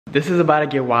This is about to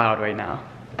get wild right now.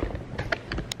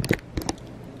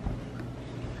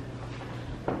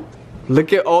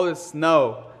 Look at all this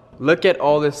snow. Look at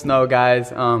all this snow,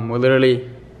 guys. We're literally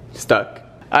stuck.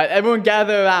 All right, everyone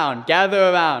gather around.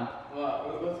 Gather around.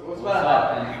 What's about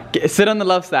to happen? Sit on the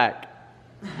love stack.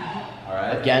 All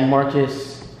right. Again,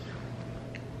 Marcus.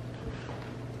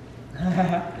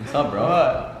 What's up,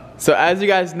 bro? So as you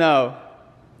guys know,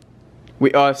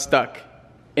 we are stuck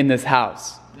in this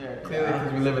house. Yeah, clearly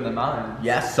because we live in the mountains.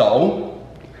 Yes, so?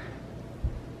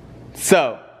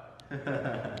 So.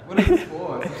 What is this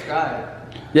for?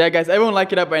 Subscribe. Yeah, guys, everyone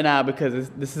like it up right now because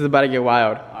this is about to get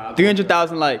wild.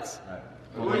 300,000 likes.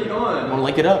 What are you doing? I wanna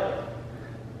like it up.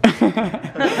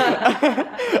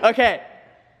 Okay.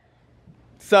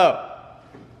 So.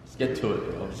 Let's get to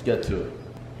it, bro. Let's get to it.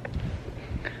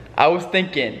 I was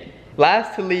thinking,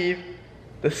 last to leave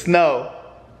the snow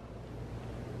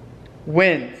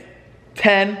wins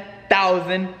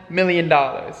 $10,000 million.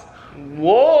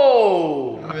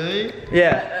 Whoa! Really?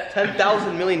 Yeah.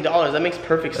 $10,000 million. That makes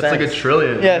perfect sense. That's like $1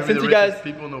 trillion. Yeah, We're since the you guys- richest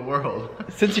people in the world.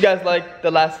 Since you guys like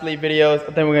the last leave videos, I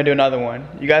think we're gonna do another one.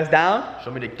 You guys down?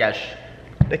 Show me the cash.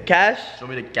 The cash? Show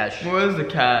me the cash. Where's the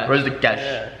cat? Where's the cash?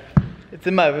 Yeah. It's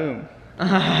in my room.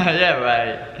 Yeah,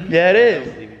 right. Yeah, it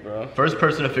is. Bro. First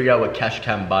person to figure out what cash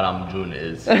cam baram jun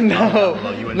is. No.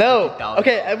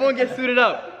 Okay, everyone get suited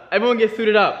up. Everyone get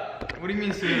suited up. What do you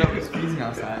mean suited up? It's freezing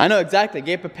outside. I know exactly.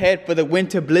 Get prepared for the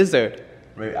winter blizzard.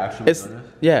 Wait, actually, It's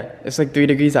like 3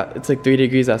 degrees out. It's like 3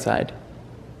 degrees outside.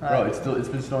 bro, it's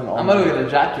been snowing all I'm night. gonna get a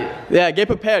jacket. Yeah, get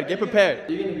prepared. Get prepared.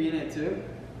 You gonna be in it too?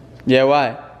 Yeah,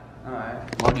 why?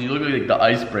 Alright. Monkey, you look like the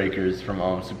icebreakers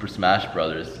from Super Smash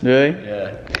Brothers. Really?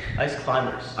 Yeah. Ice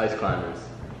climbers. Ice climbers.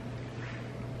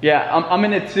 Yeah, I'm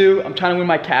in it too. I'm trying to win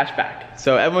my cash back.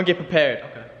 So everyone get prepared.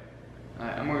 Okay.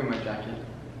 Alright, I'm wearing my jacket.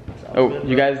 Oh,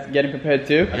 you guys getting prepared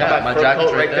too? I got my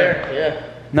jacket's right there. Yeah.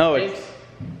 No, it's Thanks.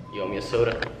 You owe me a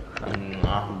soda.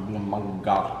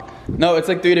 no, it's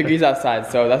like 3 degrees outside.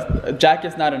 So that's a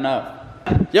jacket's not enough.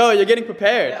 Yo, you're getting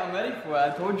prepared. Yeah, I'm ready for it.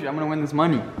 I told you, I'm gonna win this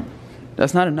money.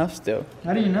 That's not enough still.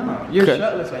 How do you know? You're Okay.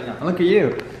 shirtless right now. Look at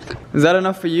you. Is that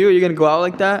enough for you? Are you gonna go out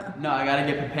like that? No, I gotta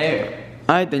get prepared.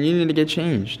 Alright, then you need to get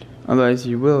changed. Otherwise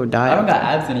you will die. I don't got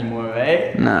abs anymore,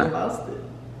 right? Nah. Who else did?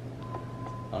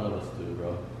 I don't know what to do,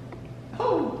 bro.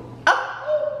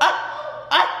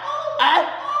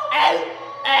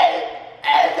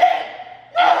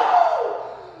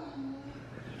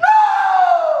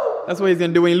 That's what he's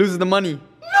gonna do when he loses the money.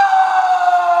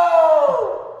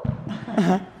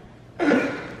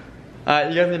 Alright,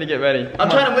 you guys need to get ready. I'm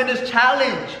trying to win this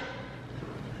challenge.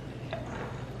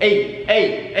 Hey.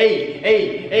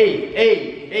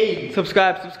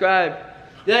 Subscribe.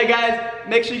 Yeah, guys,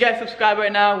 make sure you guys subscribe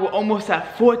right now. We're almost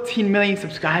at 14 million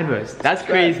subscribers. That's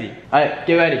crazy. Alright,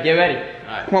 get ready.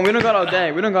 Alright. Come on, we don't got all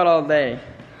day.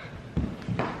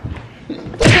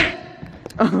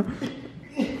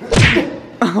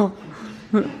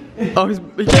 Oh,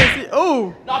 he can't see.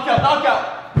 Oh! Knockout.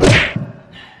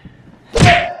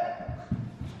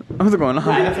 What's going on?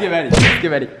 Let's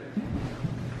get ready.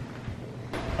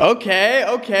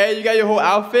 Okay, you got your whole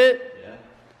outfit? Yeah.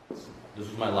 This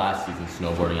was my last season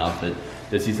snowboarding outfit.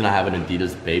 This season I have an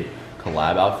Adidas Babe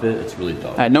collab outfit. It's really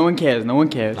dope. Alright, no one cares. Not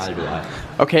even lying.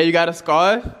 Okay, you got a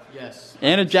scarf Yes.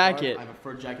 and a jacket. I have a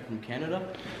fur jacket from Canada,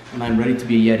 and I'm ready to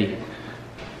be a Yeti.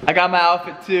 I got my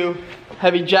outfit too.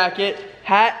 Heavy jacket,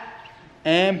 hat,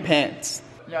 and pants.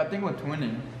 Yeah, I think we're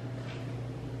twinning.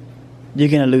 You're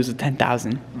gonna lose the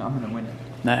 10,000. No, I'm gonna win it.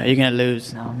 No, you're gonna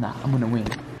lose. No, I'm not. I'm gonna win.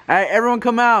 Alright, everyone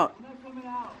come out.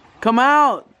 Come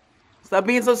out. Stop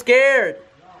being so scared.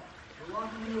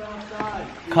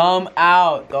 Come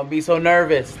out. Don't be so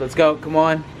nervous. Let's go. Come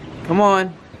on.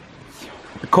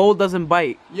 The cold doesn't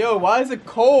bite. Yo, why is it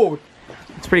cold?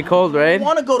 It's pretty cold, right? I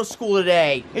want to go to school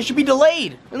today. It should be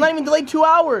delayed. It's not even delayed 2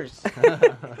 hours.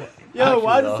 Yo,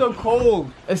 why is it so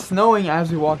cold? It's snowing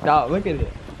as we walked out. Look at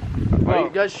it. Are you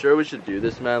guys sure we should do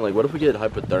this, man? Like, what if we get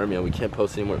hypothermia and we can't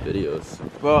post any more videos?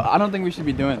 Well, I don't think we should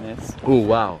be doing this. Oh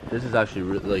wow, this is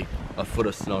actually like a foot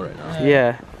of snow right now.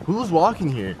 Yeah. Who's walking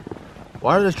here?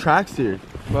 Why are there tracks here?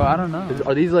 Well, I don't know.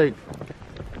 Are these like?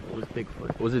 Was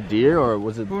Bigfoot? Was it deer or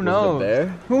was it? Who knows? Was it a bear?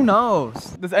 Who knows?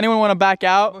 Does anyone want to back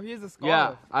out? Well, here's the scarf.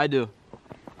 Yeah, I do.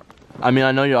 I mean,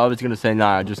 I know you're always gonna say,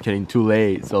 nah, just kidding, too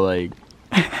late. So like,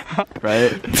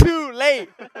 right? Too late.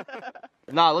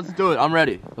 Nah, let's do it. I'm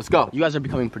ready. Let's go. You guys are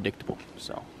becoming predictable,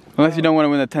 so. Unless you don't want to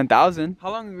win the 10,000. How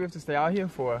long do we have to stay out here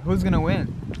for? Who's gonna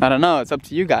win? I don't know. It's up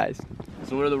to you guys.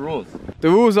 So what are the rules? The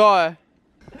rules are,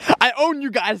 I own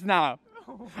you guys now.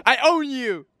 I own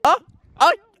you. Oh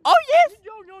yes.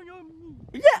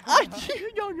 Yeah.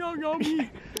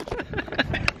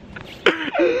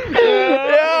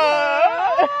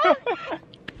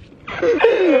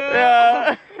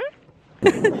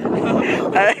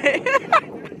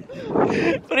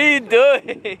 What are you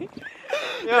doing?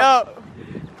 Yo,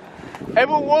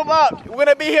 everyone warm up. We're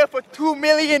gonna be here for 2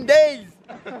 million days.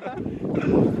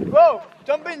 Whoa,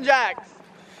 jumping jacks.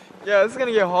 Yeah, this is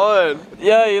gonna get hard.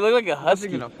 Yo, you look like a husky.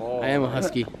 Gonna fall. I am a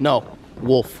husky. No,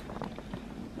 wolf.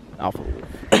 Alpha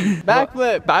wolf.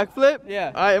 Backflip. Backflip? Yeah.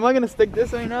 Alright, am I gonna stick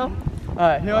this right now?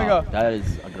 Alright, here we go. That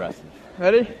is aggressive.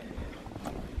 Ready?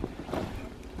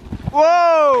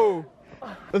 Whoa!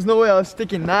 There's no way I was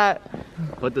sticking that.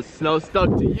 But the snow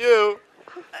stuck to you.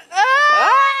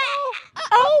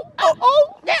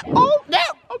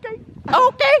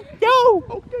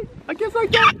 Okay, I guess I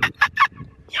got it.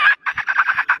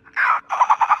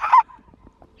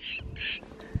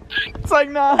 It's like,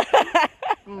 nah.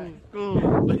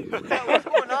 What's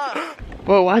going on?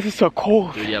 Whoa, why is it so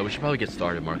cold? Dude, yeah, we should probably get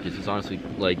started, Marcus. It's honestly,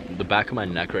 like, the back of my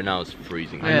neck right now is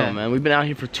freezing. I know, man. We've been out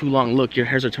here for too long. Look, your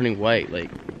hairs are turning white. Like,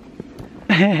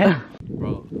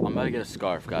 Bro, I'm about to get a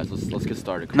scarf, guys. Let's get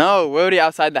started. No, we're already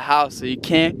outside the house, so you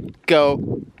can't go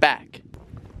back.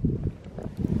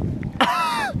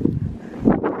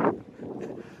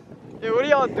 Hey, what are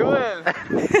y'all doing?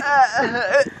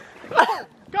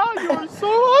 God, you are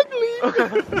so ugly.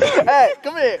 Hey,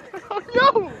 come here.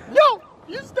 Yo,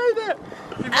 you stay there.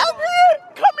 I'm here.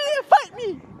 Come here and fight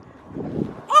me.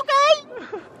 Okay.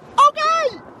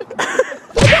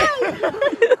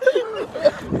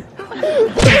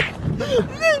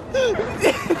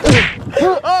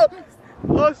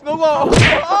 Oh, snowball.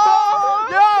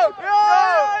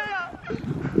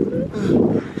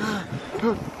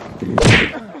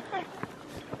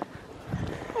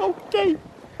 Okay.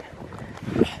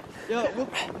 Yo,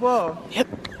 whoa. Yep.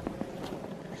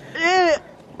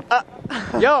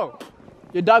 Yo,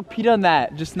 your dog peed on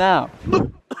that just now.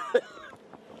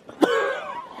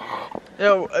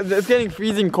 Yo, it's getting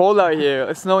freezing cold out here.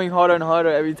 It's snowing harder and harder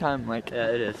every time. Like, Yeah,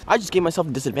 it is. I just gave myself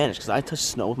a disadvantage because I touched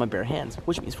snow with my bare hands,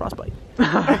 which means frostbite.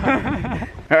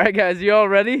 Alright guys, you all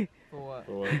ready? for what?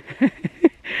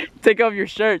 Take off your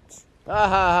shirts. Ha ha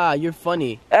ha, you're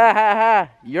funny. Ah ha ha,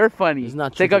 you're funny. It's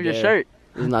not Take truth off or your dare. shirt.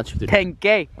 This is not true.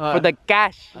 10K for the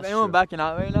cash. Is anyone backing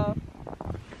out right now?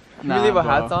 Nah, you leave our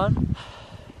bro. hats on?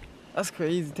 That's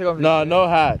crazy. Take off your No, no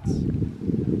hats.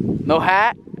 No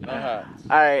hat? No hats.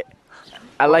 Alright.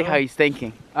 I like how he's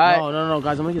thinking. Alright. No,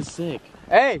 guys, I'm gonna get sick.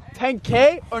 Hey,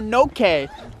 10K or no K?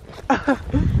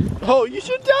 Oh, you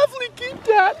should definitely keep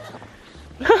that.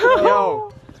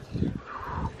 Yo.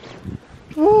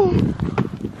 Woo.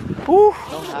 No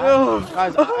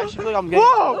guys, I actually feel like I'm getting.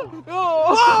 Whoa!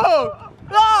 Whoa!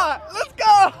 Ah, let's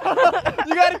go!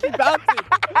 You gotta keep bouncing.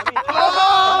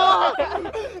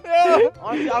 Honestly, I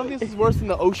don't think this is worse than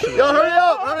the ocean. Yo, hurry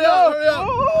up! Hurry up! Hurry up!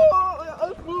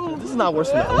 This is not worse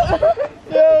than the ocean.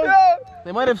 Yo.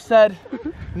 They might have said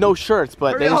no shirts,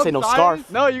 but they didn't say no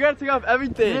scarf. No, you gotta take off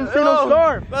everything. You didn't say no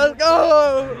scarf. Let's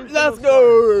go! Let's go!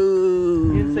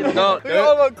 You didn't say no. Look at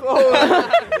all my clothes.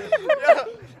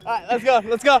 Alright, let's go.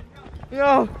 Let's go.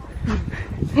 Yo.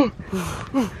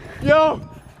 Yo.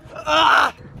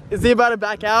 Ah! Is he about to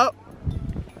back out?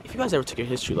 If you guys ever took your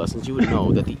history lessons, you would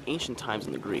know that the ancient times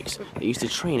in the Greeks, they used to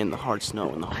train in the hard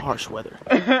snow and the harsh weather.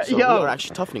 So we are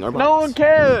actually toughening our bodies. No one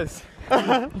cares.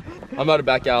 I'm about to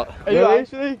back out. Are you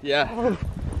actually? Yeah.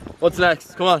 What's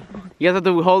next? Come on. You guys have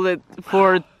to hold it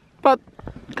for about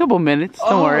a couple minutes.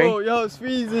 Don't worry. Oh, yo, it's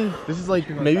freezing. This is like,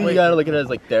 maybe you gotta look at it as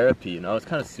like therapy, you know? It's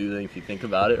kind of soothing if you think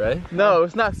about it, right? No,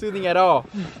 it's not soothing at all.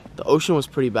 The ocean was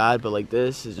pretty bad, but like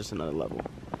this is just another level.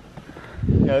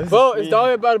 Yo, bro, is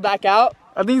Dory about to back out?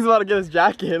 I think he's about to get his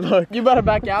jacket. Look. You about to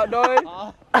back out, Dory?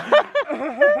 No.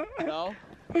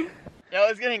 Yo,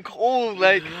 it's getting cold.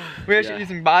 Like, we're actually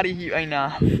using body heat right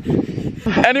now.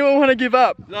 Anyone want to give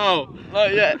up? No,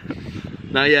 Not yet.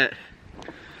 not yet.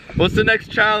 What's the next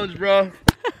challenge, bro?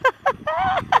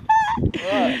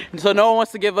 So no one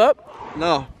wants to give up?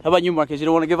 No. How about you, Marcus? You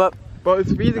don't want to give up? Bro,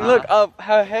 it's freezing. Look,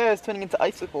 her hair is turning into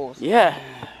icicles. Yeah.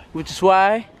 Which is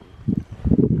why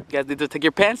you guys need to take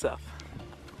your pants off.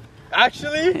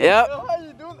 Actually? Yep. Yo, how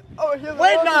you doing? Oh, here's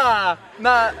wait, nah.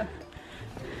 Nah.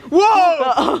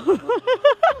 Whoa!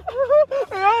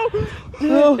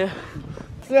 Yo.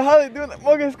 Yo, how they doing that?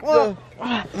 Marcus, come on.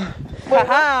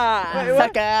 Haha!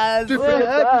 Suckers! Dude,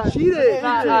 cheated.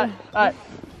 Alright.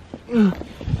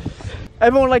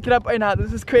 Everyone like it up right now.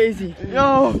 This is crazy.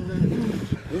 Yo,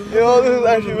 this is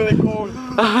actually really cool.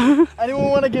 Anyone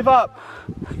want to give up?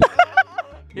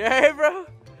 Yeah, bro?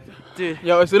 Dude.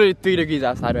 Yo, it's literally 3 degrees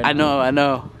outside right now. I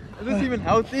know. Is this even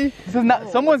healthy? This is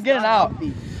not. Someone's getting out.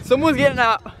 Someone's getting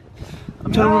out.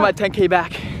 I'm trying to win my 10K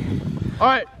back.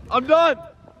 Alright, I'm done.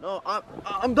 No,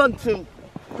 I'm done too.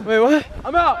 Wait, what?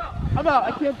 I'm out.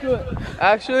 I can't do it.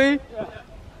 Actually?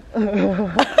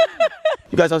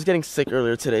 You guys, I was getting sick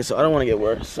earlier today, so I don't want to get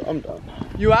worse. So I'm done.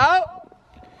 You out?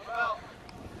 I'm out.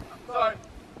 Sorry.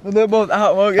 They're both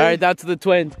out, Morgan. All right, down to the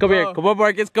twins. Come here. Come on,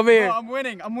 Marcus. Come here. I'm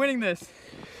winning. I'm winning this.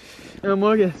 Yo,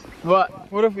 Morgan.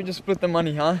 What if we just split the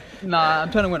money, huh? Nah,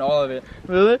 I'm trying to win all of it.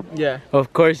 Really? Yeah.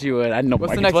 Of course you would. I know.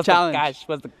 What's the Marcus. next challenge?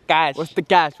 What's the cash? What's the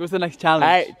cash? What's the next challenge? All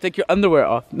right, take your underwear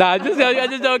off. Nah, just joking.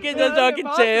 Just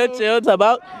joking. Chill. Time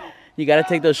out. You gotta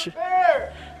take those.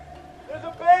 Bear! There's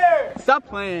a bear! Stop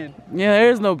playing. Yeah,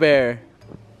 there is no bear.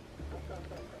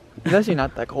 It's actually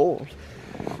not that cold.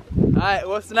 Alright,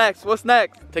 what's next? What's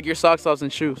next? Take your socks off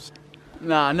and shoes.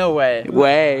 Nah, no way.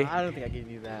 I don't think I gave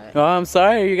you that. Oh, I'm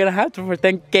sorry. You're gonna have to for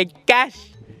 10K cash.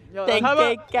 Yo,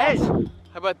 10K cash. How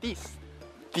about this?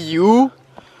 Do you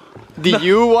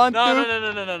want to?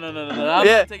 No.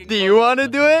 Yeah. Do you want to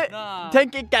do it? Nah.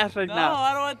 10K cash right No, now.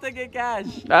 I don't want to take it cash.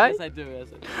 Right? Yes, I do. Yes,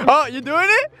 I do. Oh, you doing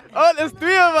it? Oh, there's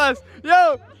 3 of us.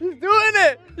 Yo, he's doing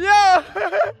it. Yo.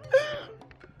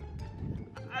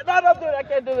 I'm doing it. I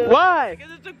can't do this. Why?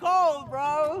 Because it's too cold,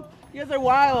 bro. You guys are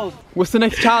wild. What's the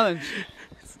next challenge?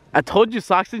 I told you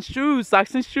socks and shoes.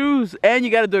 Socks and shoes. And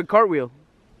you gotta do a cartwheel.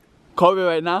 Cartwheel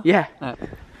right now? Yeah.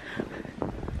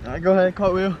 Alright, go ahead,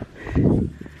 cartwheel.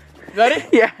 Ready?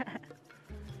 Yeah.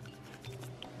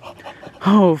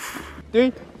 Oh.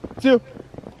 3, 2,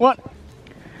 1.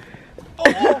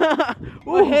 Oh,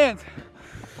 my hands.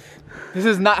 This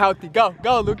is not healthy. Go,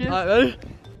 Lucas. Alright, ready?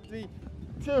 3,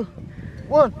 2,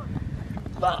 1.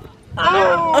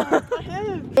 Ow! My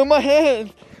hands. Oh, my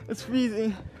hands. It's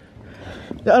freezing.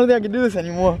 I don't think I can do this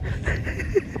anymore.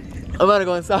 I'm about to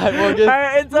go inside, Morgan.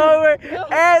 Alright, it's over.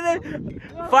 And then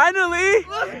finally,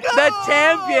 the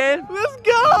champion. Let's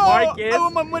go. Marcus. I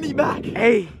want my money back.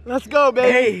 Hey. Let's go,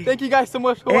 baby. Hey. Thank you guys so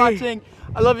much for watching.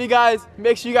 I love you guys.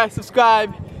 Make sure you guys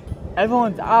subscribe.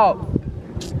 Everyone's out.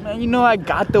 Man, you know I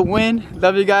got the win.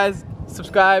 Love you guys.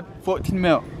 Subscribe. 14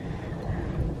 mil.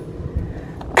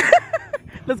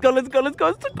 Let's go. It's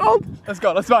too cold. Let's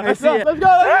go. Let's go.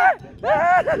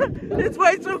 It's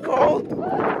way too cold.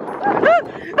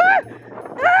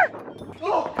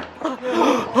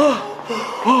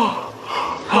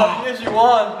 Yes, you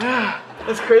won.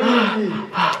 That's crazy.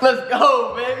 Let's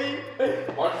go, baby.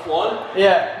 March 1?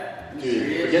 Yeah.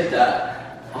 Dude, forget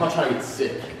that. I'm not trying to get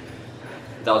sick.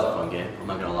 That was a fun game. I'm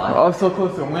not gonna lie. I was so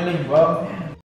close to winning, bro.